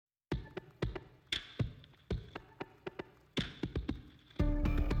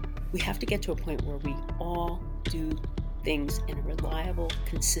We have to get to a point where we all do things in a reliable,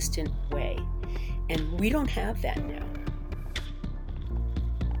 consistent way. And we don't have that now.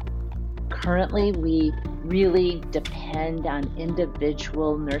 Currently, we really depend on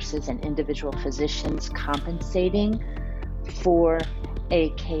individual nurses and individual physicians compensating for a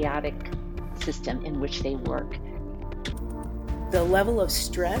chaotic system in which they work. The level of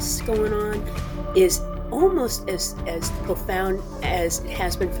stress going on is almost as profound as it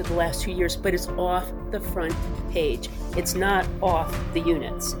has been for the last 2 years, but it's off the front page. It's not off the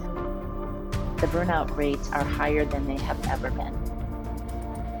units. The burnout rates are higher than they have ever been.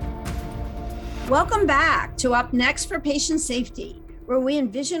 Welcome back to Up Next for Patient Safety, where we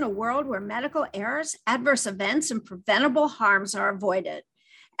envision a world where medical errors, adverse events, and preventable harms are avoided,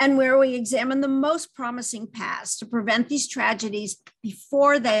 and where we examine the most promising paths to prevent these tragedies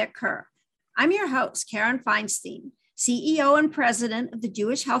before they occur. I'm your host, Karen Feinstein, CEO and President of the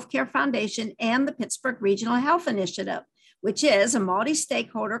Jewish Healthcare Foundation and the Pittsburgh Regional Health Initiative, which is a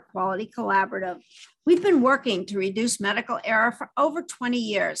multi-stakeholder quality collaborative. We've been working to reduce medical error for over 20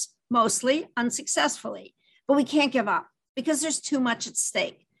 years, mostly unsuccessfully, but we can't give up because there's too much at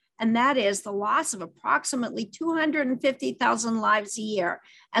stake. And that is the loss of approximately 250,000 lives a year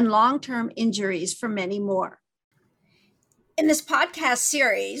and long-term injuries for many more. In this podcast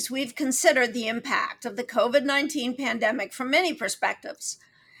series, we've considered the impact of the COVID-19 pandemic from many perspectives.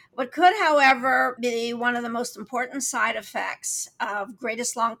 What could, however, be one of the most important side effects of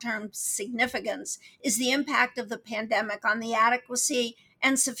greatest long-term significance is the impact of the pandemic on the adequacy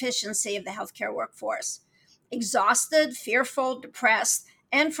and sufficiency of the healthcare workforce. Exhausted, fearful, depressed,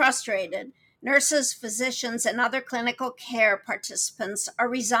 and frustrated, nurses, physicians, and other clinical care participants are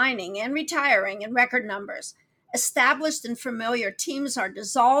resigning and retiring in record numbers. Established and familiar teams are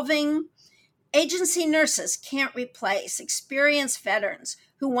dissolving. Agency nurses can't replace experienced veterans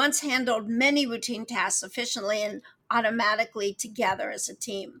who once handled many routine tasks efficiently and automatically together as a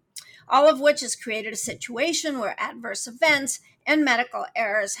team, all of which has created a situation where adverse events and medical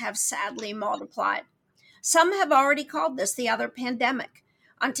errors have sadly multiplied. Some have already called this the other pandemic.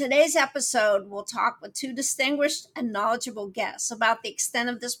 On today's episode, we'll talk with two distinguished and knowledgeable guests about the extent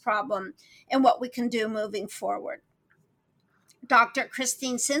of this problem and what we can do moving forward. Dr.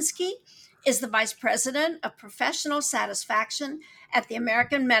 Christine Sinski is the Vice President of Professional Satisfaction at the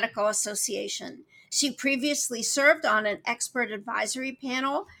American Medical Association. She previously served on an expert advisory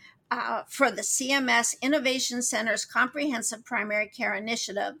panel for the CMS Innovation Center's Comprehensive Primary Care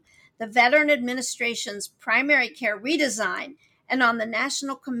Initiative, the Veteran Administration's Primary Care Redesign, and on the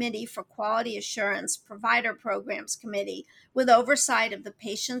National Committee for Quality Assurance Provider Programs Committee with oversight of the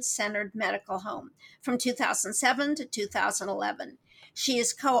Patient-Centered Medical Home from 2007 to 2011. She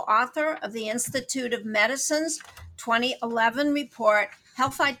is co-author of the Institute of Medicine's 2011 report,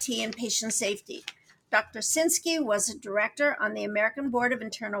 Health IT and Patient Safety. Dr. Sinski was a director on the American Board of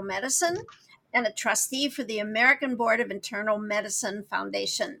Internal Medicine and a trustee for the American Board of Internal Medicine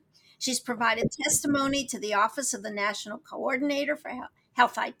Foundation. She's provided testimony to the Office of the National Coordinator for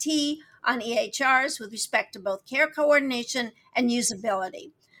Health IT on EHRs with respect to both care coordination and usability.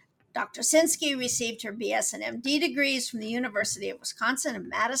 Dr. Sinski received her BS and MD degrees from the University of Wisconsin in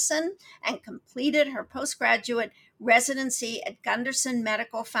Madison and completed her postgraduate residency at Gundersen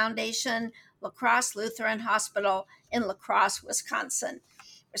Medical Foundation, La Crosse Lutheran Hospital in La Crosse, Wisconsin.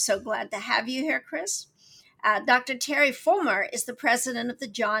 We're so glad to have you here, Chris. Dr. Terry Fulmer is the president of the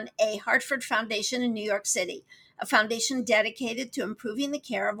John A. Hartford Foundation in New York City, a foundation dedicated to improving the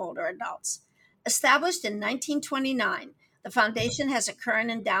care of older adults. Established in 1929, the foundation has a current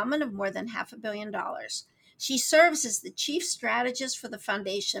endowment of more than $500 million. She serves as the chief strategist for the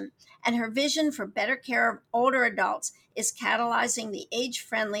foundation, and her vision for better care of older adults is catalyzing the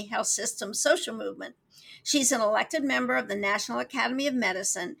age-friendly health system social movement. She's an elected member of the National Academy of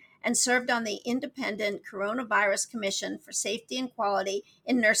Medicine and served on the Independent Coronavirus Commission for Safety and Quality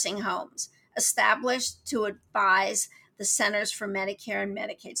in Nursing Homes, established to advise the Centers for Medicare and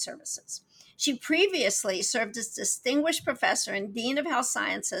Medicaid Services. She previously served as Distinguished Professor and Dean of Health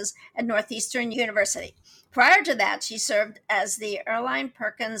Sciences at Northeastern University. Prior to that, she served as the Erline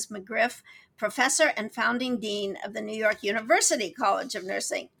Perkins McGriff Professor and Founding Dean of the New York University College of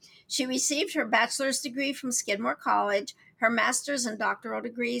Nursing. She received her bachelor's degree from Skidmore College, her master's and doctoral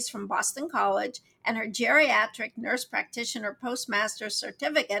degrees from Boston College, and her geriatric nurse practitioner postmaster's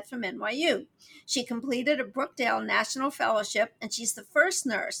certificate from NYU. She completed a Brookdale National Fellowship, and she's the first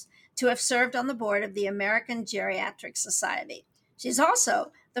nurse to have served on the board of the American Geriatric Society. She's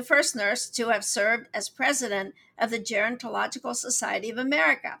also the first nurse to have served as president of the Gerontological Society of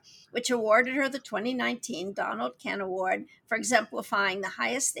America, which awarded her the 2019 Donald Kent Award for exemplifying the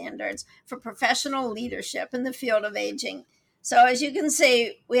highest standards for professional leadership in the field of aging. So, as you can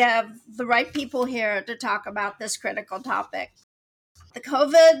see, we have the right people here to talk about this critical topic. The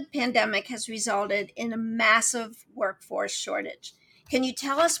COVID pandemic has resulted in a massive workforce shortage. Can you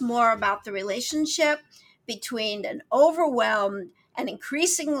tell us more about the relationship between an overwhelmed and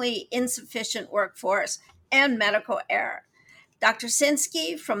increasingly insufficient workforce and medical error? Dr.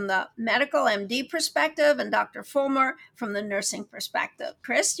 Sinskey from the medical MD perspective and Dr. Fulmer from the nursing perspective.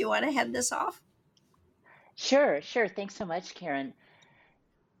 Chris, you want to head this off? Sure. Thanks so much, Karen.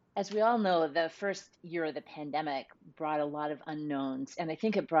 As we all know, the first year of the pandemic brought a lot of unknowns, and I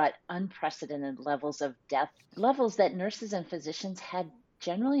think it brought unprecedented levels of death, levels that nurses and physicians had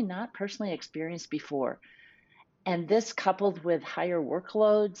generally not personally experienced before. And this, coupled with higher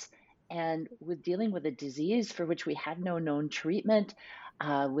workloads and with dealing with a disease for which we had no known treatment,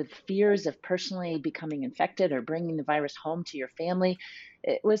 with fears of personally becoming infected or bringing the virus home to your family,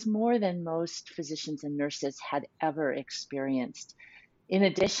 it was more than most physicians and nurses had ever experienced. In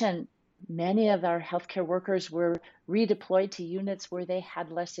addition, many of our healthcare workers were redeployed to units where they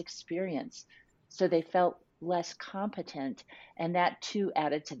had less experience, so they felt less competent, and that too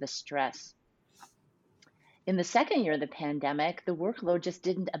added to the stress. In the second year of the pandemic, the workload just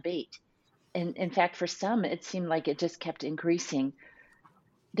didn't abate. And in fact, for some, it seemed like it just kept increasing.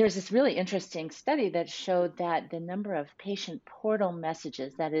 There's this really interesting study that showed that the number of patient portal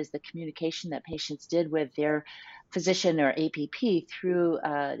messages, that is the communication that patients did with their physician or APP through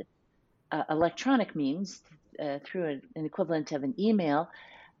electronic means, through an equivalent of an email,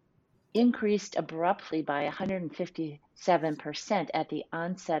 increased abruptly by 157% at the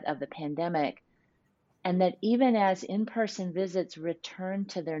onset of the pandemic. And that even as in-person visits returned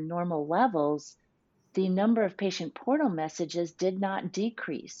to their normal levels, the number of patient portal messages did not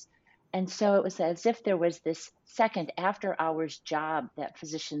decrease. And so it was as if there was this second after-hours job that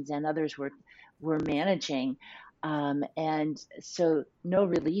physicians and others were managing. And so no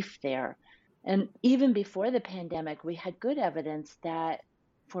relief there. And even before the pandemic, we had good evidence that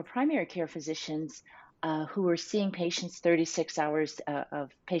for primary care physicians who were seeing patients 36 hours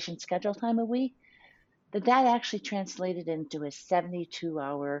of patient schedule time a week, that actually translated into a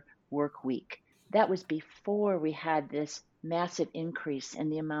 72-hour work week. That was before we had this massive increase in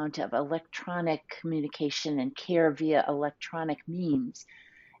the amount of electronic communication and care via electronic means.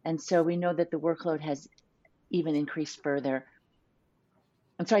 And so we know that the workload has even increased further.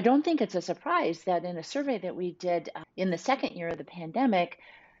 And so I don't think it's a surprise that in a survey that we did in the second year of the pandemic,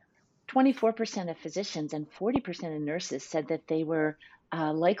 24% of physicians and 40% of nurses said that they were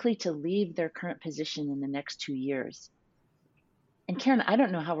likely to leave their current position in the next 2 years. And Karen, I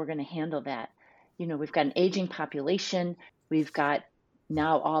don't know how we're going to handle that. You know, we've got an aging population. We've got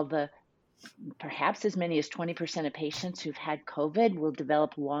now perhaps as many as 20% of patients who've had COVID will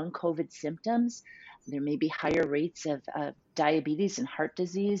develop long COVID symptoms. There may be higher rates of diabetes and heart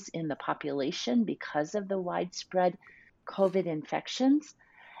disease in the population because of the widespread COVID infections.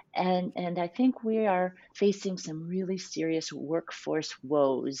 And I think we are facing some really serious workforce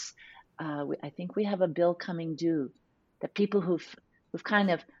woes. I think we have a bill coming due that people who've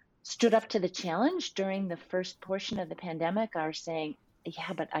kind of stood up to the challenge during the first portion of the pandemic are saying,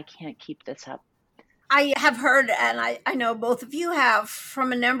 yeah, but I can't keep this up. I have heard, and I know both of you have,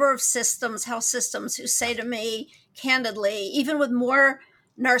 from a number of health systems, who say to me candidly, even with more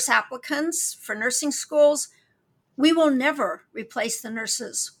nurse applicants for nursing schools, we will never replace the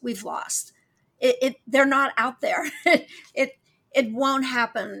nurses we've lost. They're not out there. It won't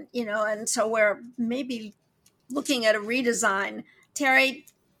happen, and so we're maybe looking at a redesign. Terry,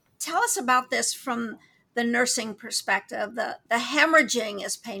 tell us about this from the nursing perspective. The hemorrhaging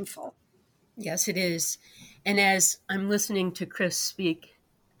is painful. Yes, it is. And as I'm listening to Chris speak,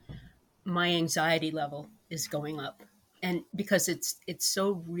 my anxiety level is going up. And because it's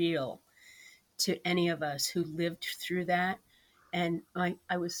so real to any of us who lived through that. And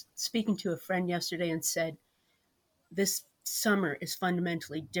I was speaking to a friend yesterday and said, this summer is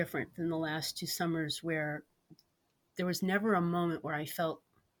fundamentally different than the last 2 summers, where there was never a moment where I felt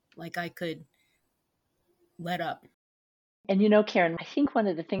like I could let up. And Karen, I think one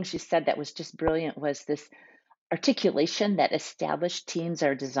of the things you said that was just brilliant was this articulation that established teams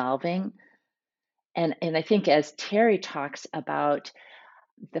are dissolving. And I think as Terry talks about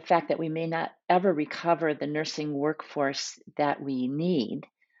the fact that we may not ever recover the nursing workforce that we need,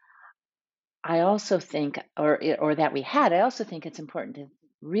 I also think, or that we had, I also think it's important to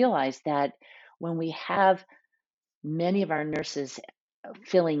realize that when we have many of our nurses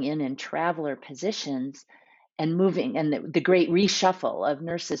filling in traveler positions and moving, and the great reshuffle of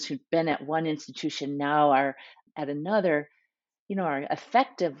nurses who've been at one institution now are at another, our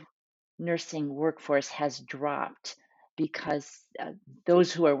effective nursing workforce has dropped because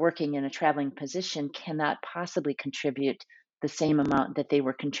those who are working in a traveling position cannot possibly contribute the same amount that they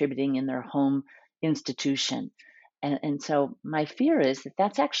were contributing in their home institution. And so my fear is that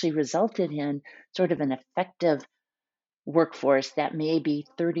that's actually resulted in sort of an effective workforce that may be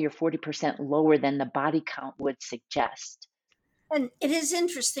 30 or 40% lower than the body count would suggest. And it is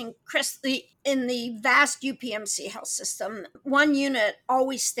interesting, Chris, in the vast UPMC health system, one unit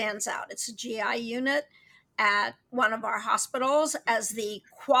always stands out. It's a GI unit at one of our hospitals as the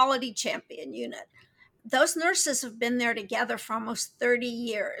quality champion unit. Those nurses have been there together for almost 30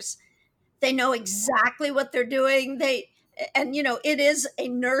 years. They know exactly what they're doing. It is a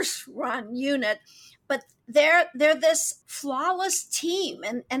nurse run unit, but they're this flawless team,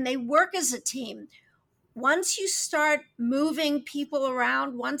 and they work as a team. Once you start moving people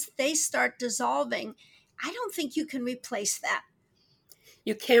around, once they start dissolving, I don't think you can replace that.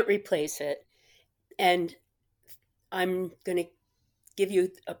 You can't replace it. And I'm going to give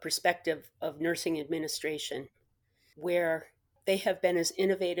you a perspective of nursing administration where they have been as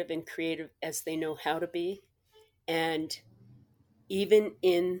innovative and creative as they know how to be. And even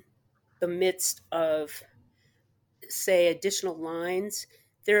in the midst of, say, additional lines,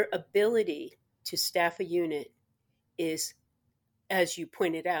 their ability to staff a unit is, as you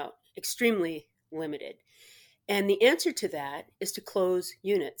pointed out, extremely limited. And the answer to that is to close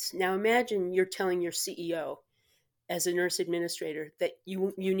units. Now imagine you're telling your CEO as a nurse administrator that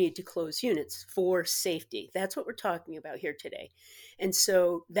you need to close units for safety. That's what we're talking about here today. And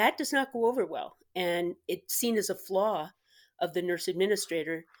so that does not go over well. And it's seen as a flaw of the nurse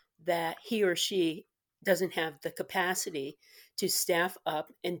administrator that he or she doesn't have the capacity to staff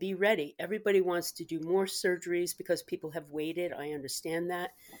up and be ready. Everybody wants to do more surgeries because people have waited. I understand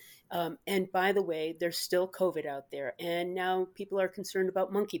that. And by the way, there's still COVID out there. And now people are concerned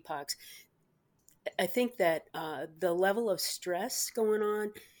about monkeypox. I think that the level of stress going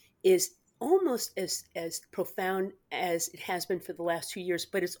on is almost as profound as it has been for the last 2 years,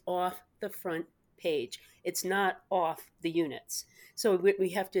 but it's off the front page. It's not off the units. So we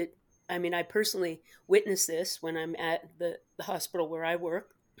have to, I personally witness this when I'm at the hospital where I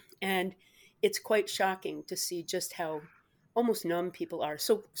work, and it's quite shocking to see just how almost numb people are.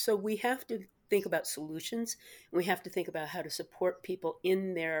 So we have to think about solutions, and we have to think about how to support people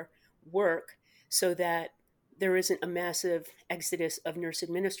in their work so that there isn't a massive exodus of nurse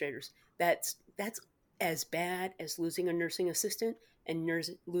administrators. That's as bad as losing a nursing assistant, and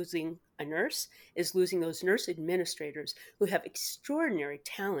losing a nurse is losing those nurse administrators who have extraordinary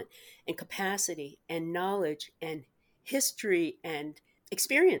talent and capacity and knowledge and history and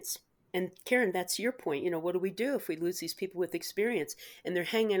experience. And Karen, that's your point. What do we do if we lose these people with experience and they're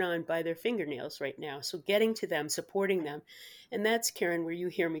hanging on by their fingernails right now? So getting to them, supporting them. And that's, Karen, where you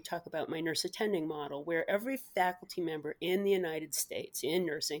hear me talk about my nurse attending model, where every faculty member in the United States in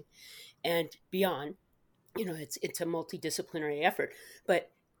nursing and beyond, it's a multidisciplinary effort,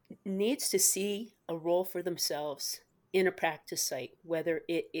 but needs to see a role for themselves in a practice site, whether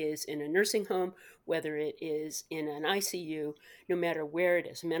it is in a nursing home, whether it is in an ICU, no matter where it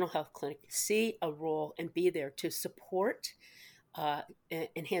is, a mental health clinic, see a role and be there to support,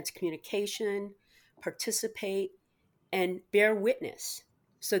 enhance communication, participate, and bear witness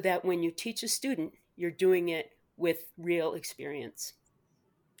so that when you teach a student, you're doing it with real experience.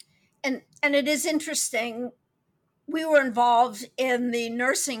 And it is interesting. We were involved in the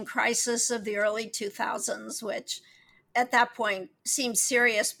nursing crisis of the early 2000s, which at that point seemed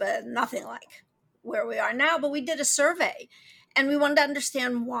serious, but nothing like where we are now. But we did a survey, and we wanted to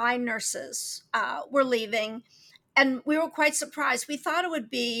understand why nurses were leaving. And we were quite surprised. We thought it would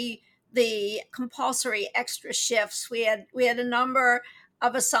be the compulsory extra shifts. We had a number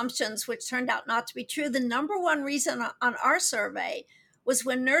of assumptions, which turned out not to be true. The number one reason on our survey was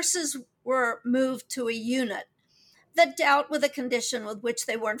when nurses were moved to a unit that dealt with a condition with which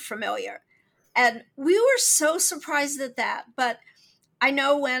they weren't familiar. And we were so surprised at that. But I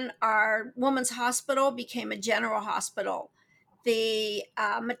know when our women's hospital became a general hospital, the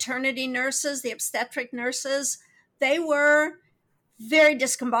maternity nurses, the obstetric nurses, they were very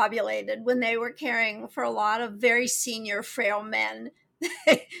discombobulated when they were caring for a lot of very senior, frail men.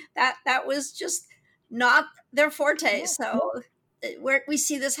 that was just not their forte. So we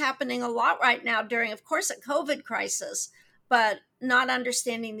see this happening a lot right now during, of course, a COVID crisis, but not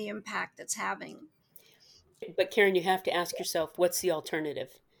understanding the impact it's having. But Karen, you have to ask yourself, what's the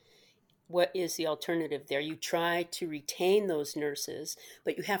alternative? what is the alternative there? You try to retain those nurses,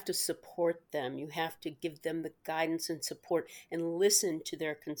 but you have to support them. You have to give them the guidance and support and listen to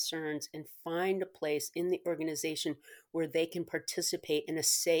their concerns and find a place in the organization where they can participate in a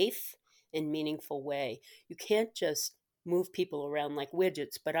safe and meaningful way. You can't just move people around like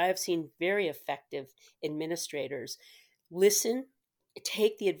widgets, but I have seen very effective administrators listen,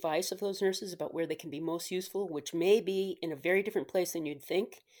 take the advice of those nurses about where they can be most useful, which may be in a very different place than you'd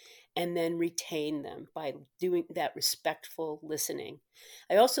think, and then retain them by doing that respectful listening.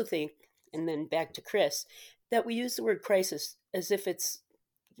 I also think, and then back to Chris, that we use the word crisis as if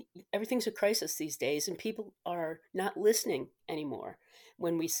everything's a crisis these days, and people are not listening anymore.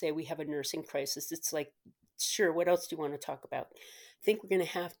 When we say we have a nursing crisis, it's like, sure, what else do you want to talk about? I think we're going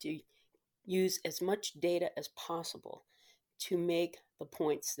to have to use as much data as possible to make the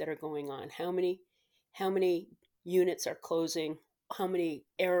points that are going on. How many units are closing? How many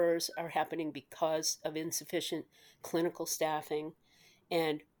errors are happening because of insufficient clinical staffing?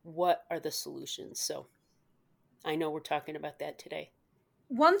 And what are the solutions? So I know we're talking about that today.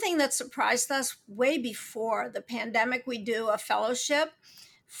 One thing that surprised us way before the pandemic, we do a fellowship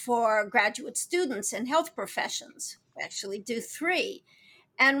for graduate students in health professions. We actually do 3.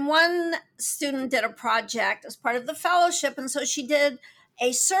 And one student did a project as part of the fellowship. And so she did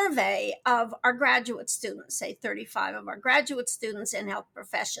a survey of our graduate students, say 35 of our graduate students in health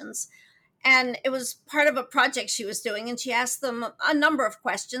professions. And it was part of a project she was doing. And she asked them a number of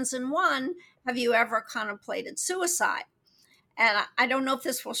questions. And one, have you ever contemplated suicide? And I don't know if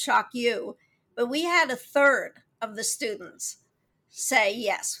this will shock you, but we had a third of the students say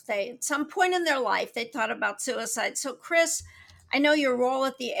yes. They, at some point in their life, they thought about suicide. So, Chris, I know your role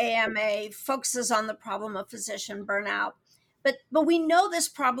at the AMA focuses on the problem of physician burnout, but we know this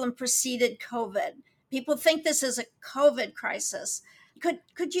problem preceded COVID. People think this is a COVID crisis.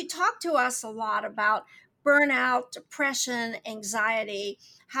 Could you talk to us a lot about burnout, depression, anxiety,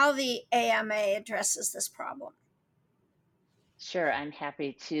 how the AMA addresses this problem? Sure, I'm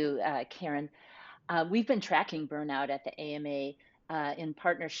happy to, Karen. We've been tracking burnout at the AMA in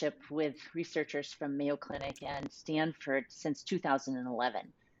partnership with researchers from Mayo Clinic and Stanford since 2011.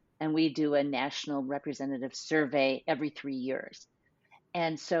 And we do a national representative survey every 3 years.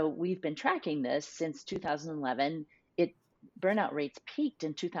 And so we've been tracking this since 2011. Burnout rates peaked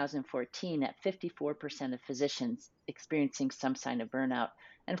in 2014 at 54% of physicians experiencing some sign of burnout.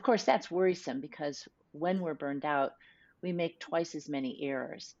 And of course, that's worrisome because when we're burned out, we make twice as many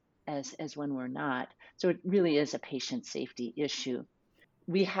errors as when we're not. So it really is a patient safety issue.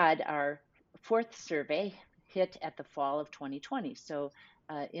 We had our 4th survey hit at the fall of 2020, so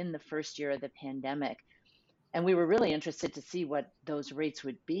in the first year of the pandemic. And we were really interested to see what those rates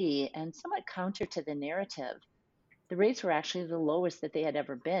would be. And somewhat counter to the narrative, the rates were actually the lowest that they had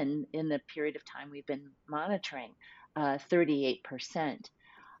ever been in the period of time we've been monitoring, 38%.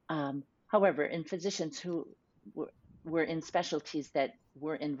 However, in physicians who were in specialties that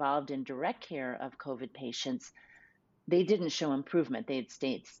were involved in direct care of COVID patients, they didn't show improvement. They had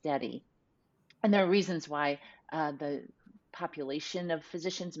stayed steady. And there are reasons why the population of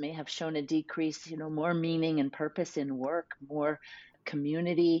physicians may have shown a decrease, more meaning and purpose in work, more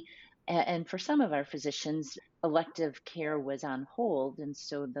community. And for some of our physicians, elective care was on hold, and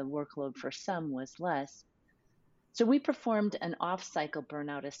so the workload for some was less. So we performed an off-cycle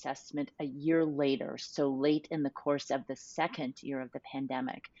burnout assessment a year later, so late in the course of the 2nd year of the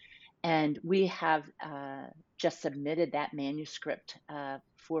pandemic. And we have just submitted that manuscript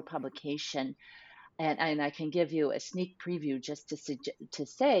for publication. And I can give you a sneak preview just to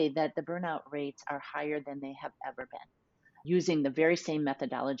say that the burnout rates are higher than they have ever been, using the very same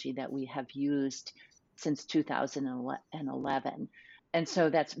methodology that we have used since 2011. And so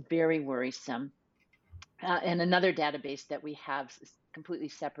that's very worrisome. And another database that we have completely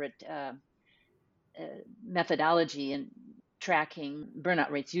separate methodology in tracking burnout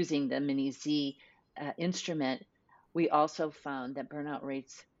rates using the Mini-Z instrument, we also found that burnout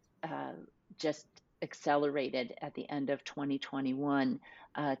rates just accelerated at the end of 2021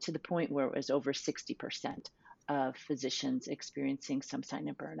 to the point where it was over 60% of physicians experiencing some sign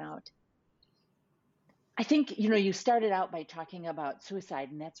of burnout. I think, you started out by talking about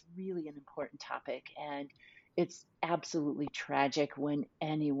suicide, and that's really an important topic. And it's absolutely tragic when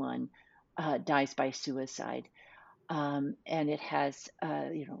anyone dies by suicide. And it has,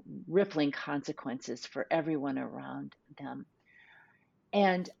 rippling consequences for everyone around them.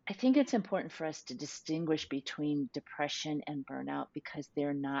 And I think it's important for us to distinguish between depression and burnout because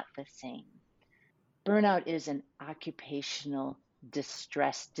they're not the same. Burnout is an occupational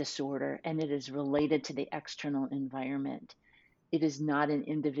distress disorder, and it is related to the external environment. It is not an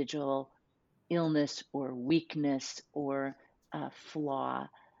individual illness or weakness or flaw.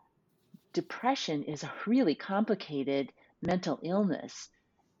 Depression is a really complicated mental illness,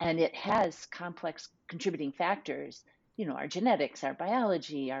 and it has complex contributing factors. Our genetics, our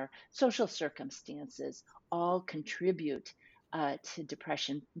biology, our social circumstances all contribute to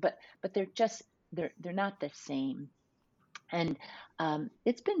depression, but they're not the same. And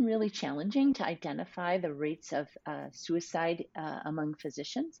it's been really challenging to identify the rates of suicide among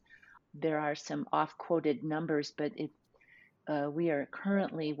physicians. There are some off-quoted numbers, but we are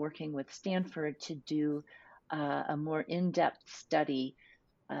currently working with Stanford to do a more in-depth study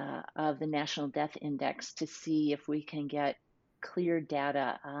of the National Death Index to see if we can get clear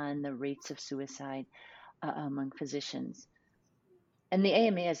data on the rates of suicide among physicians. And the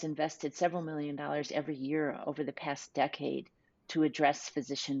AMA has invested several $million every year over the past decade to address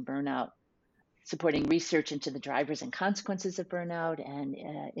physician burnout, supporting research into the drivers and consequences of burnout and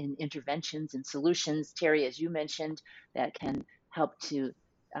in interventions and solutions, Terry, as you mentioned, that can help to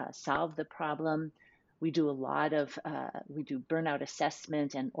solve the problem. We do we do burnout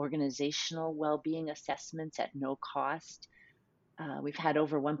assessment and organizational well-being assessments at no cost. We've had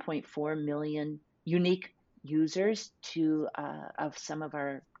over 1.4 million unique users of some of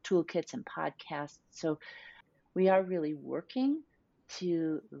our toolkits and podcasts. So we are really working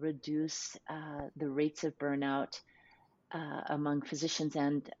to reduce the rates of burnout among physicians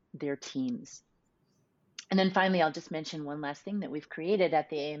and their teams. And then finally, I'll just mention one last thing that we've created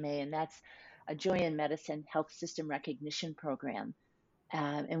at the AMA, and that's a Joy in Medicine Health System Recognition Program.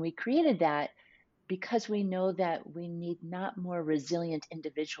 And we created that because we know that we need not more resilient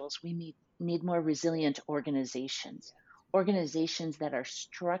individuals, we need more resilient organizations that are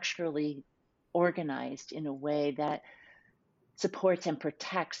structurally organized in a way that supports and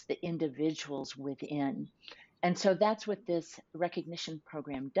protects the individuals within. And so that's what this recognition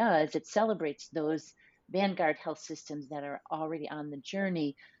program does. It celebrates those vanguard health systems that are already on the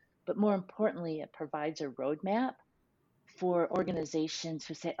journey, but more importantly, it provides a roadmap for organizations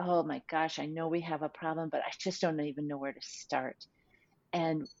who say, oh my gosh, I know we have a problem, but I just don't even know where to start.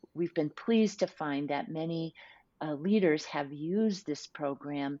 And we've been pleased to find that many leaders have used this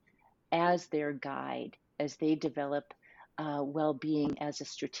program as their guide as they develop well-being as a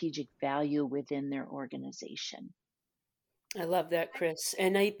strategic value within their organization. I love that, Chris.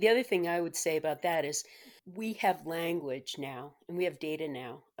 And the other thing I would say about that is we have language now and we have data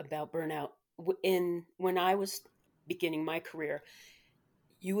now about burnout. When I was beginning my career,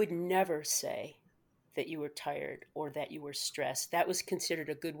 you would never say that you were tired or that you were stressed. That was considered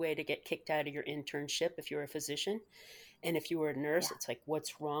a good way to get kicked out of your internship if you were a physician. And if you were a nurse, It's like,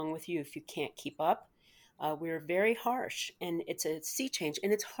 what's wrong with you if you can't keep up? We're very harsh, and it's a sea change.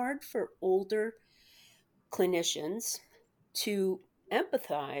 And it's hard for older clinicians to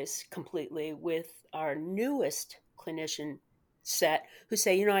empathize completely with our newest clinician set who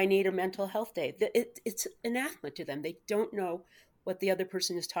say, I need a mental health day. It's anathema to them. They don't know what the other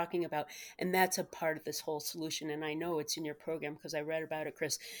person is talking about. And that's a part of this whole solution. And I know it's in your program because I read about it,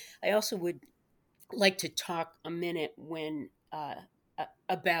 Chris. I also would like to talk a minute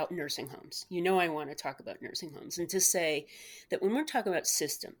about nursing homes. I want to talk about nursing homes and to say that when we're talking about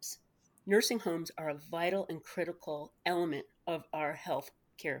systems, nursing homes are a vital and critical element of our health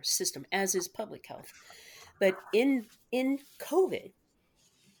care system, as is public health. But in COVID,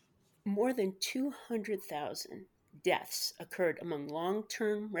 more than 200,000 deaths occurred among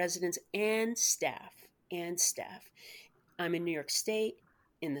long-term residents and staff. I'm in New York State,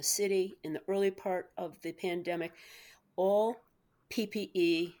 in the city, in the early part of the pandemic. All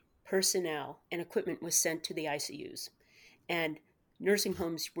PPE personnel and equipment was sent to the ICUs. And nursing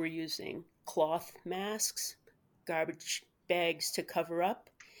homes were using cloth masks, garbage bags to cover up,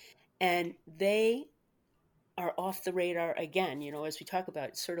 and they are off the radar again. As we talk about,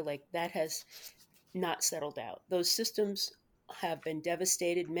 it's sort of like that has not settled out. Those systems have been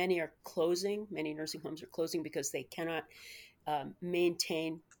devastated. Many are closing. Many nursing homes are closing because they cannot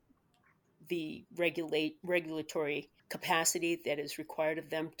maintain the regulatory capacity that is required of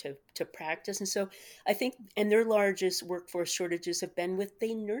them to practice. And so I think, and their largest workforce shortages have been with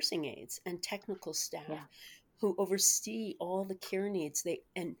the nursing aides and technical staff who oversee all the care needs.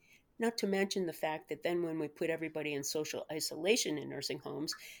 And not to mention the fact that then when we put everybody in social isolation in nursing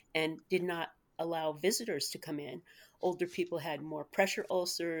homes and did not allow visitors to come in, older people had more pressure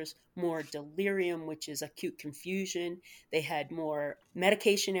ulcers, more delirium, which is acute confusion. They had more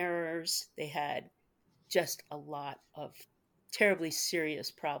medication errors. They had just a lot of terribly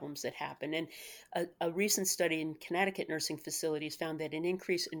serious problems that happened. And a recent study in Connecticut nursing facilities found that an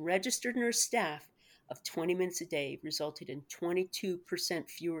increase in registered nurse staff of 20 minutes a day resulted in 22%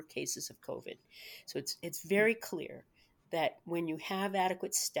 fewer cases of COVID. So it's very clear that when you have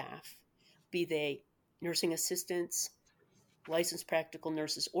adequate staff, be they nursing assistants, licensed practical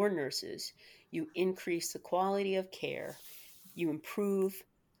nurses, or nurses, you increase the quality of care, you improve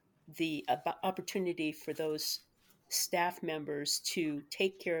the opportunity for those staff members to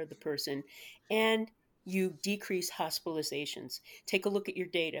take care of the person, and you decrease hospitalizations. Take a look at your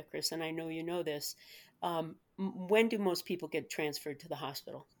data, Chris, and I know you know this. When do most people get transferred to the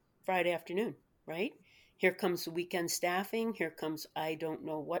hospital? Friday afternoon, right? Here comes the weekend staffing. Here comes I don't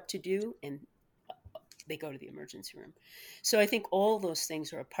know what to do, and they go to the emergency room. So I think all those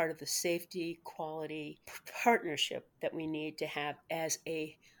things are a part of the safety, quality partnership that we need to have as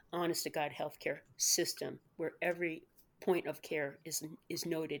a honest to God healthcare system, where every point of care is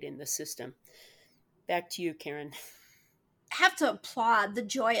noted in the system. Back to you, Karen. Have to applaud the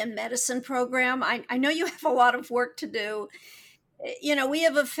Joy in Medicine program. I know you have a lot of work to do. You know, we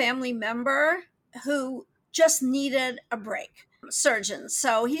have a family member who just needed a break, surgeon.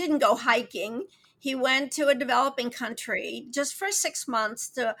 So he didn't go hiking. He went to a developing country just for 6 months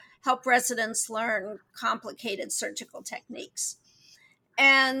to help residents learn complicated surgical techniques.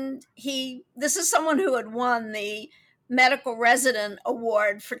 And this is someone who had won the medical resident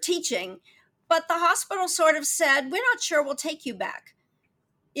award for teaching, but the hospital sort of said, we're not sure we'll take you back.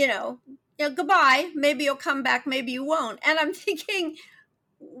 Goodbye. Maybe you'll come back, maybe you won't. And I'm thinking,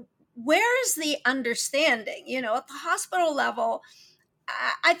 where is the understanding? At the hospital level,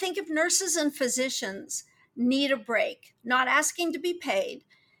 I think if nurses and physicians need a break, not asking to be paid,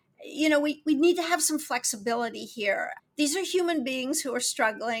 we need to have some flexibility here. These are human beings who are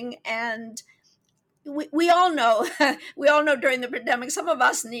struggling, and we all know, during the pandemic, some of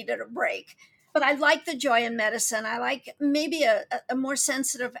us needed a break. But I like the Joy in Medicine. I like maybe a more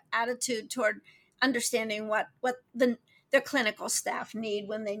sensitive attitude toward understanding what their clinical staff need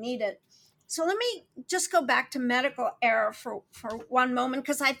when they need it. So let me just go back to medical error for one moment,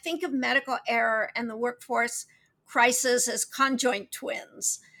 because I think of medical error and the workforce crisis as conjoint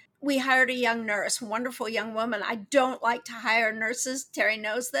twins. We hired a young nurse, wonderful young woman. I don't like to hire nurses. Terry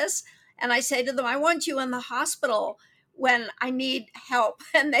knows this. And I say to them, I want you in the hospital when I need help.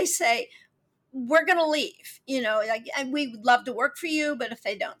 And they say, we're going to leave. We would love to work for you, but if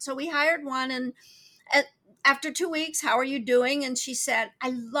they don't. So we hired one, and after 2 weeks, how are you doing? And she said,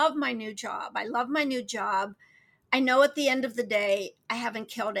 I love my new job. I know at the end of the day, I haven't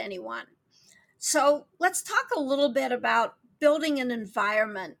killed anyone. So let's talk a little bit about building an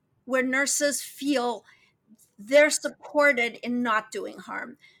environment where nurses feel they're supported in not doing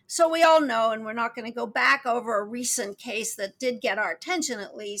harm. So we all know, and we're not going to go back over a recent case that did get our attention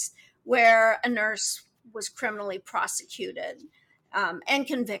at least, where a nurse was criminally prosecuted and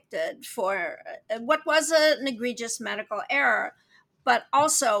convicted for what was an egregious medical error, but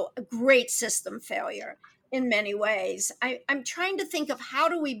also a great system failure in many ways. I'm trying to think of how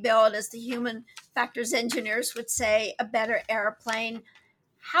do we build, as the human factors engineers would say, a better airplane.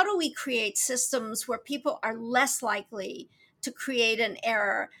 How do we create systems where people are less likely to create an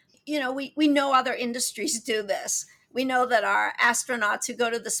error? We know other industries do this. We know that our astronauts who go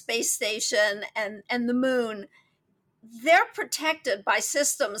to the space station and the moon, they're protected by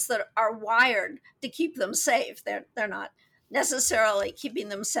systems that are wired to keep them safe. They're not necessarily keeping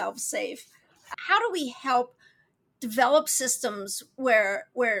themselves safe. How do we help develop systems where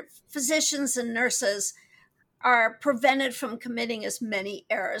physicians and nurses are prevented from committing as many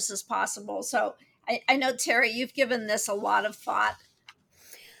errors as possible? So I know, Terry, you've given this a lot of thought.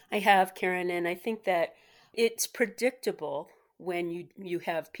 I have, Karen, and I think that it's predictable when you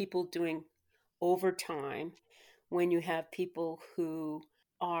have people doing overtime, when you have people who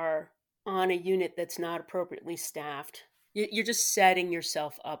are on a unit that's not appropriately staffed. You're just setting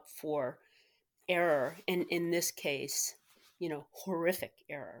yourself up for error, and in this case, horrific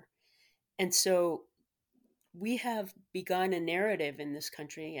error. And so we have begun a narrative in this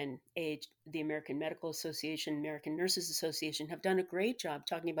country, and the American Medical Association, American Nurses Association have done a great job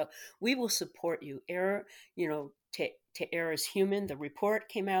talking about, we will support you. Error, to err is human. The report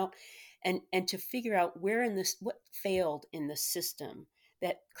came out, and to figure out what failed in the system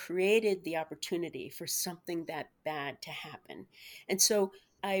that created the opportunity for something that bad to happen. And so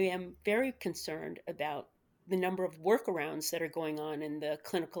I am very concerned about the number of workarounds that are going on in the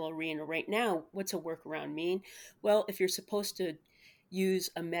clinical arena right now. What's a workaround mean? Well, if you're supposed to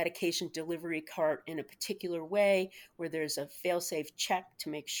use a medication delivery cart in a particular way, where there's a fail-safe check to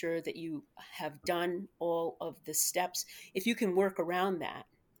make sure that you have done all of the steps, if you can work around that,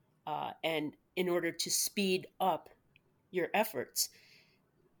 and in order to speed up your efforts,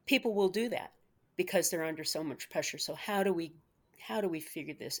 people will do that. because they're under so much pressure. So how do we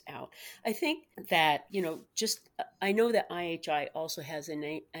figure this out? I think that, I know that IHI also has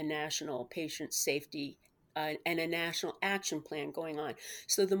a national patient safety and a national action plan going on.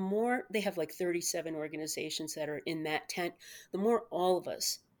 So the more they have, like 37 organizations that are in that tent, the more all of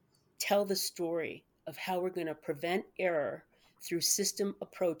us tell the story of how we're going to prevent error through system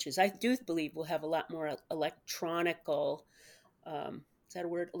approaches. I do believe we'll have a lot more electronical, is that a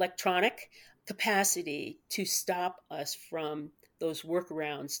word? Electronic capacity to stop us from those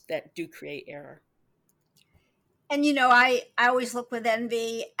workarounds that do create error. And, I always look with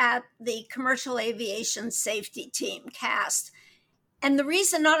envy at the commercial aviation safety team, CAST. And the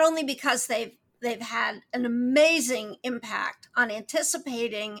reason, not only because they've had an amazing impact on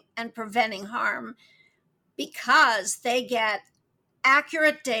anticipating and preventing harm, because they get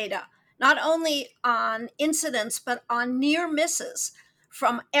accurate data, not only on incidents, but on near misses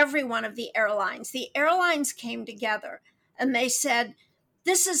from every one of the airlines. The airlines came together and they said,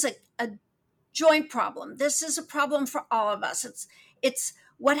 this is a joint problem. This is a problem for all of us. It's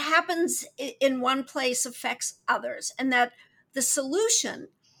what happens in one place affects others. And that the solution,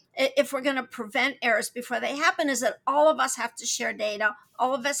 if we're going to prevent errors before they happen, is that all of us have to share data.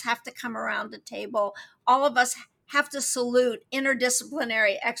 All of us have to come around the table. All of us have to salute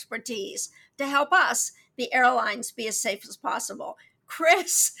interdisciplinary expertise to help us, the airlines, be as safe as possible.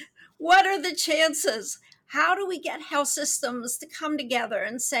 Chris, what are the chances? How do we get health systems to come together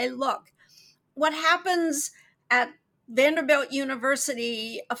and say, look, what happens at Vanderbilt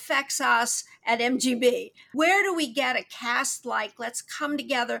University affects us at MGB? Where do we get a CAST like, let's come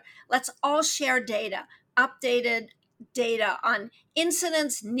together, let's all share data, updated data on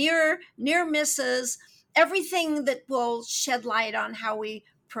incidents, near misses, everything that will shed light on how we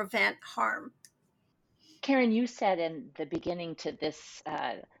prevent harm? Karen, you said in the beginning to this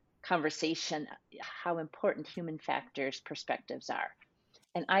conversation how important human factors perspectives are.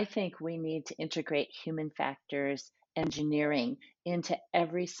 And I think we need to integrate human factors engineering into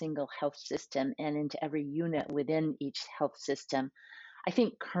every single health system and into every unit within each health system. I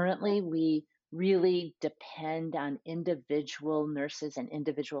think currently we really depend on individual nurses and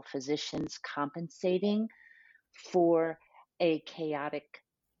individual physicians compensating for a chaotic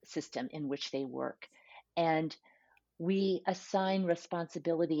system in which they work. And we assign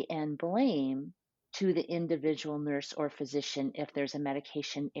responsibility and blame to the individual nurse or physician if there's a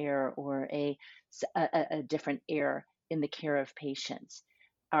medication error or a different error in the care of patients.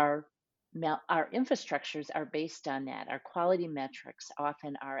 Our infrastructures are based on that. Our quality metrics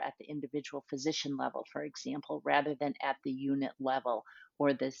often are at the individual physician level, for example, rather than at the unit level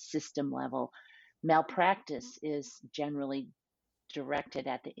or the system level. Malpractice is generally directed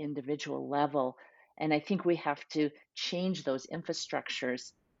at the individual level. And I think we have to change those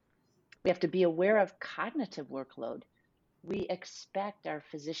infrastructures. We have to be aware of cognitive workload. We expect our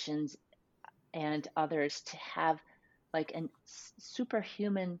physicians and others to have like a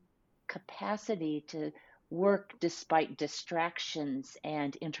superhuman capacity to work despite distractions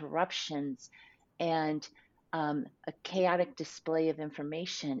and interruptions and a chaotic display of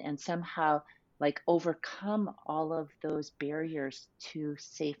information, and somehow like overcome all of those barriers to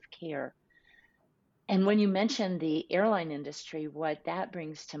safe care. And when you mention the airline industry, what that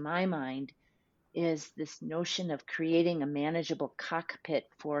brings to my mind is this notion of creating a manageable cockpit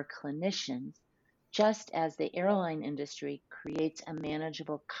for clinicians, just as the airline industry creates a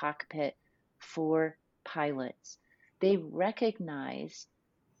manageable cockpit for pilots. They recognize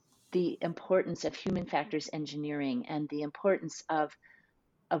the importance of human factors engineering and the importance of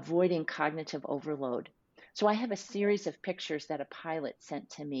avoiding cognitive overload. So I have a series of pictures that a pilot sent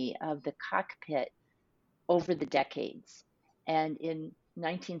to me of the cockpit over the decades. And in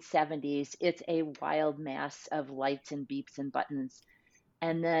 1970s, it's a wild mass of lights and beeps and buttons.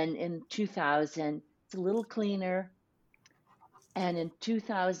 And then in 2000, it's a little cleaner. And in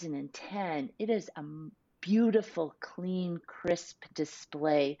 2010, it is a beautiful, clean, crisp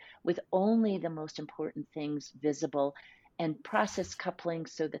display with only the most important things visible and process coupling,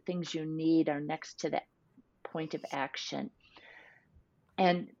 so the things you need are next to that point of action.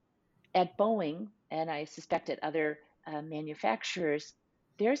 And at Boeing, and I suspect at other manufacturers,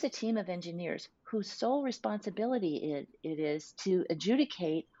 there's a team of engineers whose sole responsibility it is to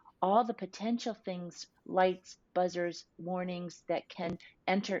adjudicate all the potential things, lights, buzzers, warnings that can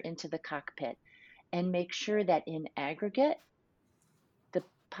enter into the cockpit, and make sure that in aggregate, the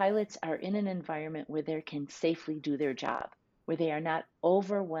pilots are in an environment where they can safely do their job, where they are not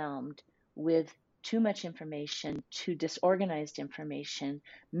overwhelmed with too much information, too disorganized information,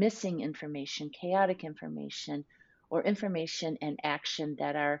 missing information, chaotic information, or information and action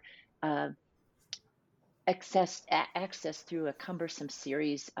that are access through a cumbersome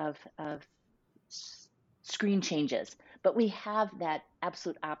series of screen changes. But we have that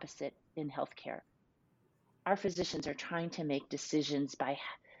absolute opposite in healthcare. Our physicians are trying to make decisions by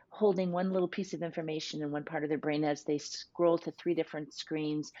holding one little piece of information in one part of their brain as they scroll to 3 different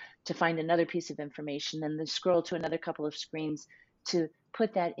screens to find another piece of information, and then scroll to another couple of screens to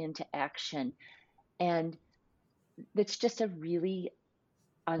put that into action. And it's just a really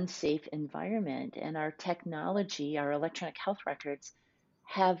unsafe environment. And our technology, our electronic health records,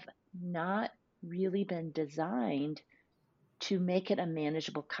 have not really been designed to make it a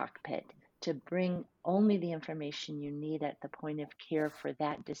manageable cockpit, to bring only the information you need at the point of care for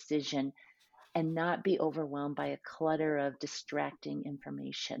that decision and not be overwhelmed by a clutter of distracting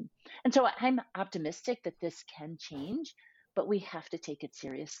information. And so I'm optimistic that this can change, but we have to take it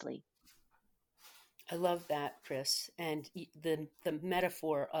seriously. I love that, Chris. And the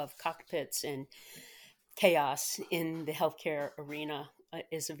metaphor of cockpits and chaos in the healthcare arena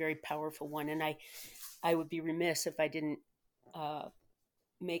is a very powerful one. And I would be remiss if I didn't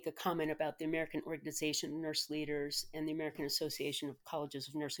make a comment about the American Organization of Nurse Leaders and the American Association of Colleges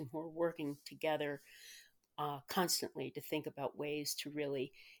of Nursing, who are working together constantly to think about ways to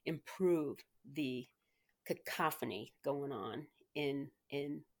really improve the cacophony going on in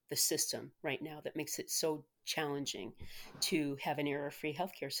the system right now that makes it so challenging to have an error-free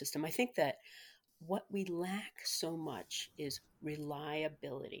healthcare system. I think that what we lack so much is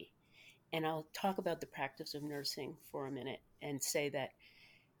reliability. And I'll talk about the practice of nursing for a minute and say that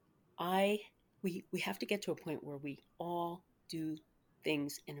we have to get to a point where we all do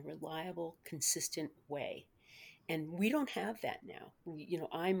things in a reliable, consistent way. And we don't have that now.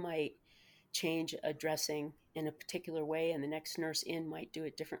 I might change a dressing in a particular way and the next nurse in might do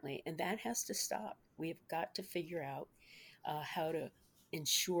it differently. And that has to stop. We've got to figure out how to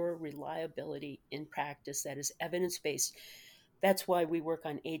ensure reliability in practice that is evidence-based. That's why we work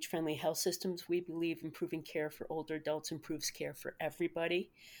on age-friendly health systems. We believe improving care for older adults improves care for everybody.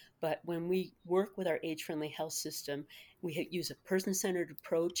 But when we work with our age-friendly health system, we use a person-centered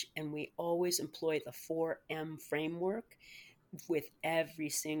approach, and we always employ the 4M framework with every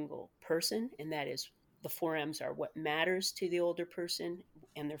single person. And that is, the 4Ms are what matters to the older person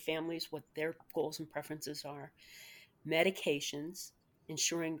and their families, what their goals and preferences are. Medications,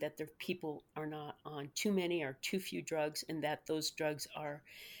 ensuring that their people are not on too many or too few drugs, and that those drugs are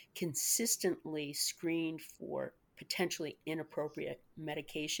consistently screened for potentially inappropriate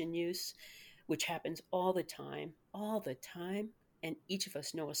medication use, which happens all the time. And each of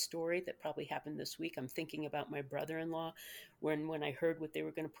us know a story that probably happened this week. I'm thinking about my brother-in-law when I heard what they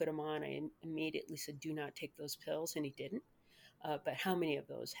were going to put him on, I immediately said, do not take those pills, and he didn't. But how many of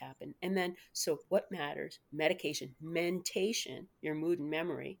those happen? And then, so what matters? Medication, mentation, your mood and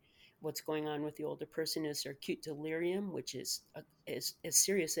memory. What's going on with the older person is their acute delirium, which is as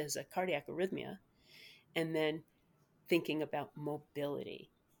serious as a cardiac arrhythmia. And then thinking about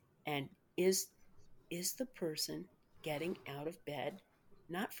mobility. And is the person getting out of bed,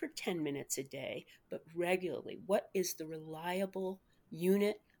 not for 10 minutes a day, but regularly? What is the reliable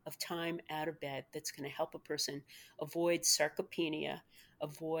unit of time out of bed that's going to help a person avoid sarcopenia,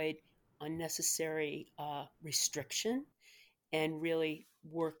 avoid unnecessary restriction, and really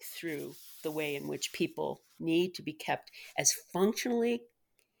work through the way in which people need to be kept as functionally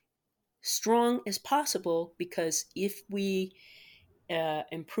strong as possible? Because if we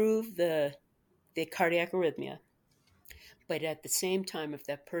improve the cardiac arrhythmia, but at the same time, if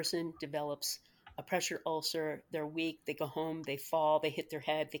that person develops a pressure ulcer, they're weak, they go home, they fall, they hit their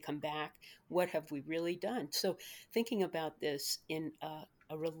head, they come back, what have we really done? So thinking about this in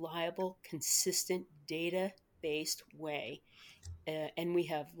a reliable, consistent, data-based way. And we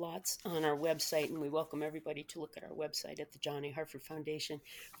have lots on our website, and we welcome everybody to look at our website at the John A. Hartford Foundation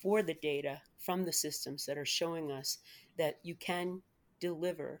for the data from the systems that are showing us that you can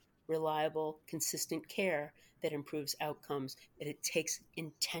deliver reliable, consistent care that improves outcomes, that it takes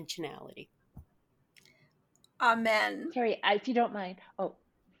intentionality. Amen. Carrie, if you don't mind,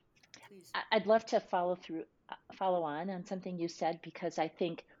 Please. I'd love to follow on something you said, because I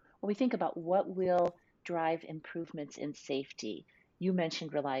think when we think about what will drive improvements in safety, you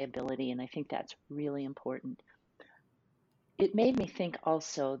mentioned reliability, and I think that's really important. It made me think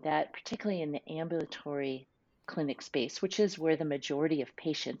also that particularly in the ambulatory clinic space, which is where the majority of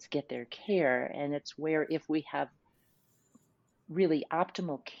patients get their care, and it's where, if we have really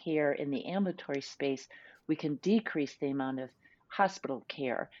optimal care in the ambulatory space, we can decrease the amount of hospital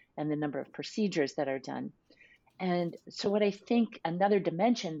care and the number of procedures that are done. And so what I think another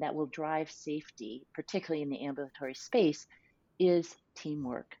dimension that will drive safety, particularly in the ambulatory space, is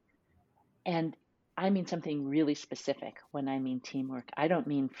teamwork. And I mean something really specific when I mean teamwork. I don't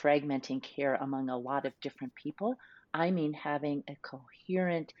mean fragmenting care among a lot of different people. I mean having a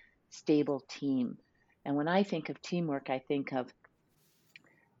coherent, stable team. And when I think of teamwork, I think of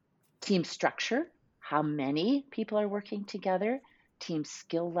team structure, how many people are working together, team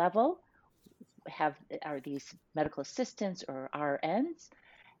skill level, are these medical assistants or RNs,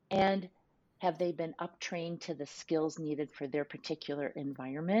 and have they been uptrained to the skills needed for their particular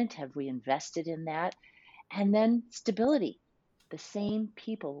environment? Have we invested in that? And then stability, the same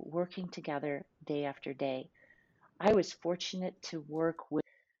people working together day after day. I was fortunate to work with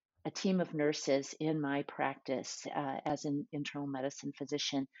a team of nurses in my practice as an internal medicine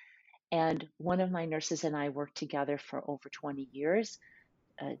physician. And one of my nurses and I worked together for over 20 years.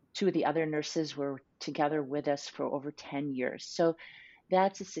 Two of the other nurses were together with us for over 10 years. So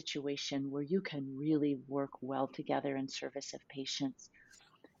that's a situation where you can really work well together in service of patients.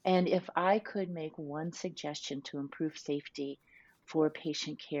 And if I could make one suggestion to improve safety for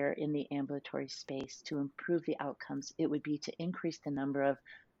patient care in the ambulatory space, to improve the outcomes, it would be to increase the number of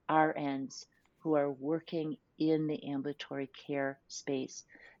RNs who are working in the ambulatory care space,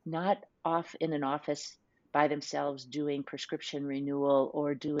 not off in an office by themselves doing prescription renewal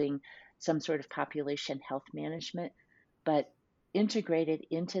or doing some sort of population health management, but integrated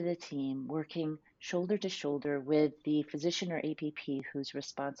into the team, working shoulder to shoulder with the physician or APP who's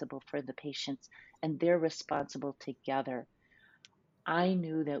responsible for the patients, and they're responsible together. I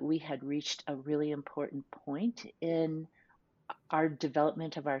knew that we had reached a really important point in our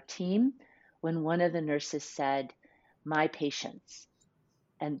development of our team when one of the nurses said, "My patients,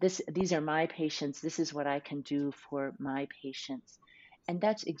 and these are my patients, this is what I can do for my patients." And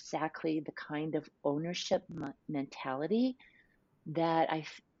that's exactly the kind of ownership mentality that I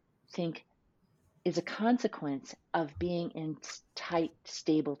think is a consequence of being in tight,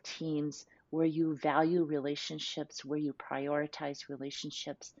 stable teams where you value relationships, where you prioritize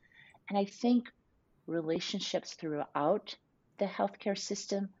relationships. And I think relationships throughout the healthcare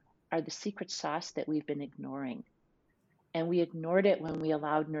system are the secret sauce that we've been ignoring. And we ignored it when we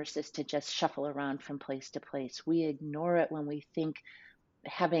allowed nurses to just shuffle around from place to place. We ignore it when we think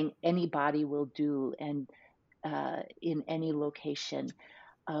having anybody will do and in any location.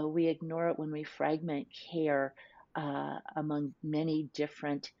 We ignore it when we fragment care among many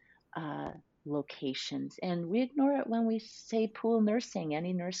different locations. And we ignore it when we say pool nursing.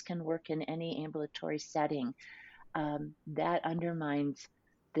 Any nurse can work in any ambulatory setting. That undermines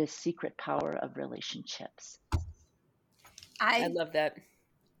the secret power of relationships. I love that.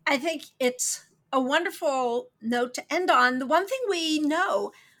 I think it's a wonderful note to end on. The one thing we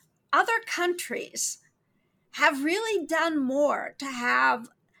know, other countries have really done more to have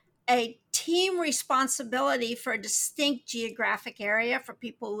a team responsibility for a distinct geographic area for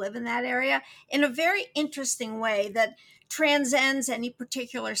people who live in that area in a very interesting way that transcends any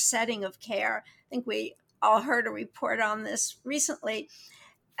particular setting of care. I think we all heard a report on this recently.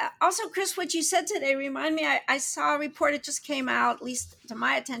 Also, Chris, what you said today remind me, I saw a report, it just came out, at least to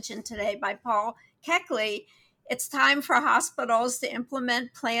my attention today, by Paul Keckley. It's time for hospitals to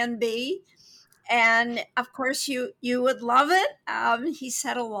implement Plan B. And of course, you would love it. He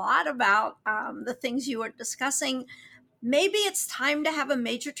said a lot about the things you were discussing. Maybe it's time to have a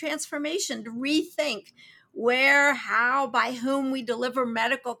major transformation, to rethink where, how, by whom we deliver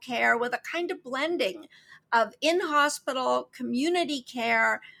medical care with a kind of blending of in-hospital, community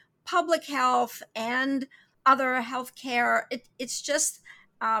care, public health, and other health care. It's just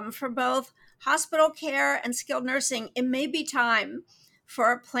for both hospital care and skilled nursing, it may be time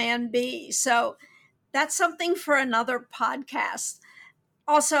for a Plan B. So that's something for another podcast.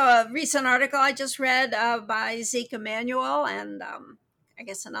 Also, a recent article I just read by Zeke Emanuel and I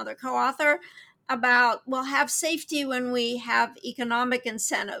guess another co-author about we'll have safety when we have economic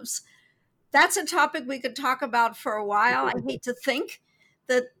incentives. That's a topic we could talk about for a while. I hate to think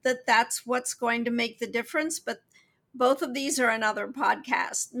that that's what's going to make the difference, but both of these are another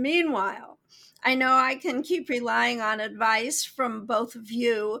podcast. Meanwhile, I know I can keep relying on advice from both of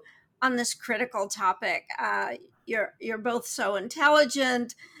you on this critical topic. You're both so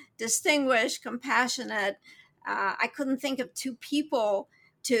intelligent, distinguished, compassionate. I couldn't think of two people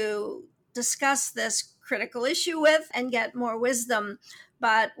to discuss this critical issue with and get more wisdom,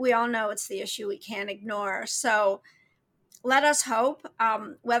 but we all know it's the issue we can't ignore. So let us hope,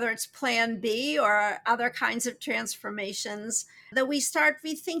 whether it's Plan B or other kinds of transformations, that we start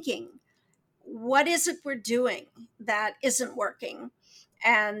rethinking what is it we're doing that isn't working,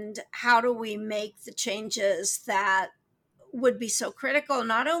 and how do we make the changes that would be so critical,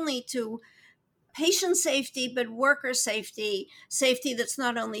 not only to patient safety, but worker safety, safety that's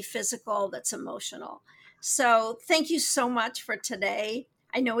not only physical, that's emotional. So thank you so much for today.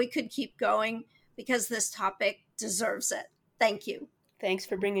 I know we could keep going because this topic deserves it. Thank you. Thanks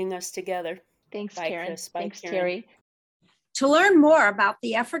for bringing us together. Thanks, Bye, Karen. Chris. Bye, Thanks, Karen. Terry. To learn more about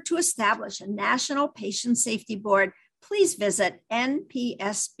the effort to establish a National Patient Safety Board, please visit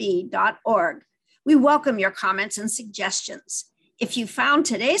npsb.org. We welcome your comments and suggestions. If you found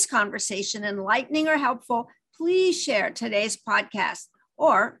today's conversation enlightening or helpful, please share today's podcast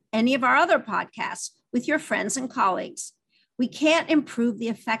or any of our other podcasts with your friends and colleagues. We can't improve the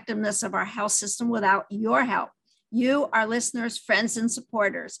effectiveness of our health system without your help. You, our listeners, friends, and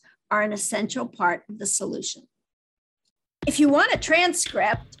supporters, are an essential part of the solution. If you want a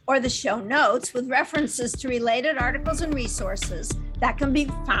transcript or the show notes with references to related articles and resources, that can be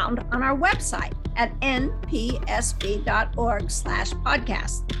found on our website at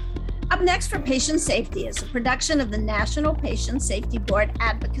npsb.org/podcast. Up Next for Patient Safety is a production of the National Patient Safety Board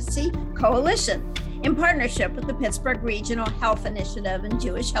Advocacy Coalition in partnership with the Pittsburgh Regional Health Initiative and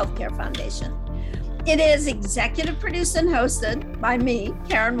Jewish Healthcare Foundation. It is executive produced and hosted by me,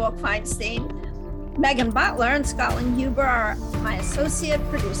 Karen Wilk-Feinstein. Megan Butler and Scotland Huber are my associate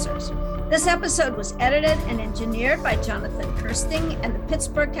producers. This episode was edited and engineered by Jonathan Kirsting and the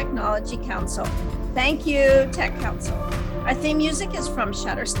Pittsburgh Technology Council. Thank you, Tech Council. Our theme music is from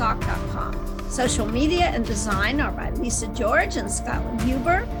Shutterstock.com. Social media and design are by Lisa George and Scotland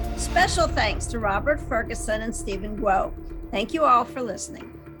Huber. Special thanks to Robert Ferguson and Stephen Guo. Thank you all for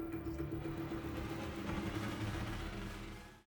listening.